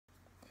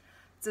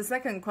The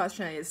second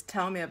question is,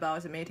 tell me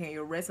about the meeting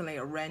you recently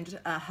arranged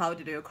and how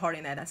did you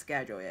coordinate and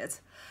schedule it?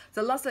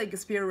 The last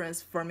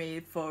experience for me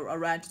for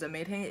arrange the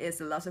meeting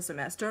is last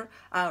semester.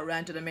 I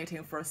arranged a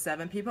meeting for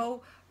 7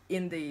 people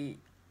in the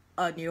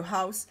new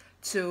house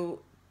to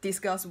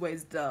discuss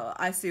with the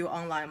ICU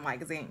Online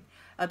magazine.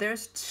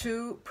 There's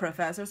 2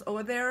 professors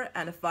over there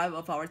and 5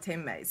 of our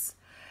teammates.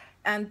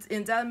 And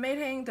in that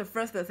meeting, the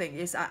first thing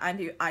is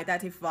I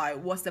identify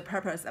what's the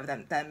purpose of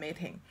that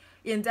meeting.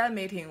 In that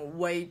meeting,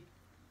 we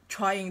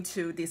trying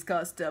to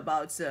discuss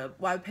about the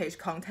web page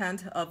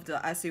content of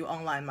the SU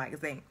Online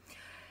magazine.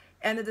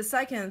 And the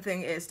second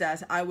thing is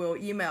that I will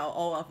email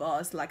all of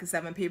us, like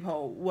 7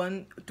 people,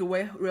 when do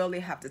we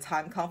really have the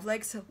time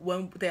conflicts,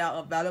 when they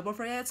are available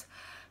for it.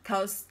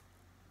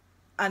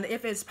 And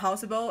if it's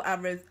possible,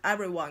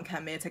 everyone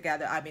can meet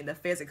together, the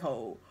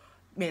physical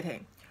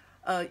meeting.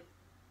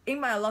 In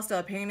my last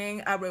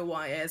opinion,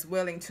 everyone is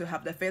willing to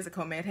have the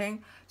physical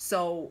meeting.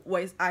 So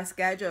I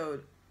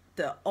scheduled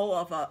all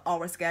of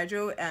our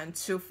schedule and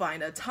to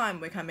find a time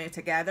we can meet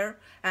together.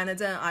 And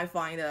then I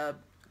find a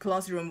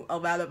classroom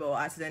available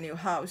at the new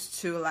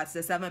house to let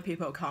the 7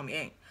 people come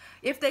in.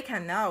 If they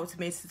cannot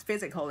meet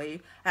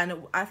physically,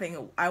 and I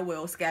think I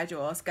will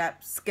schedule a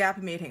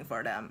Skype meeting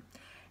for them.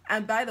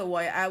 And by the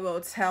way, I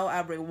will tell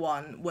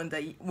everyone when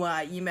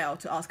I email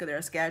to ask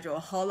their schedule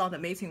how long the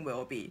meeting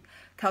will be,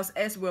 because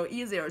it will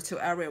easier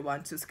to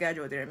everyone to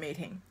schedule their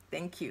meeting.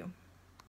 Thank you.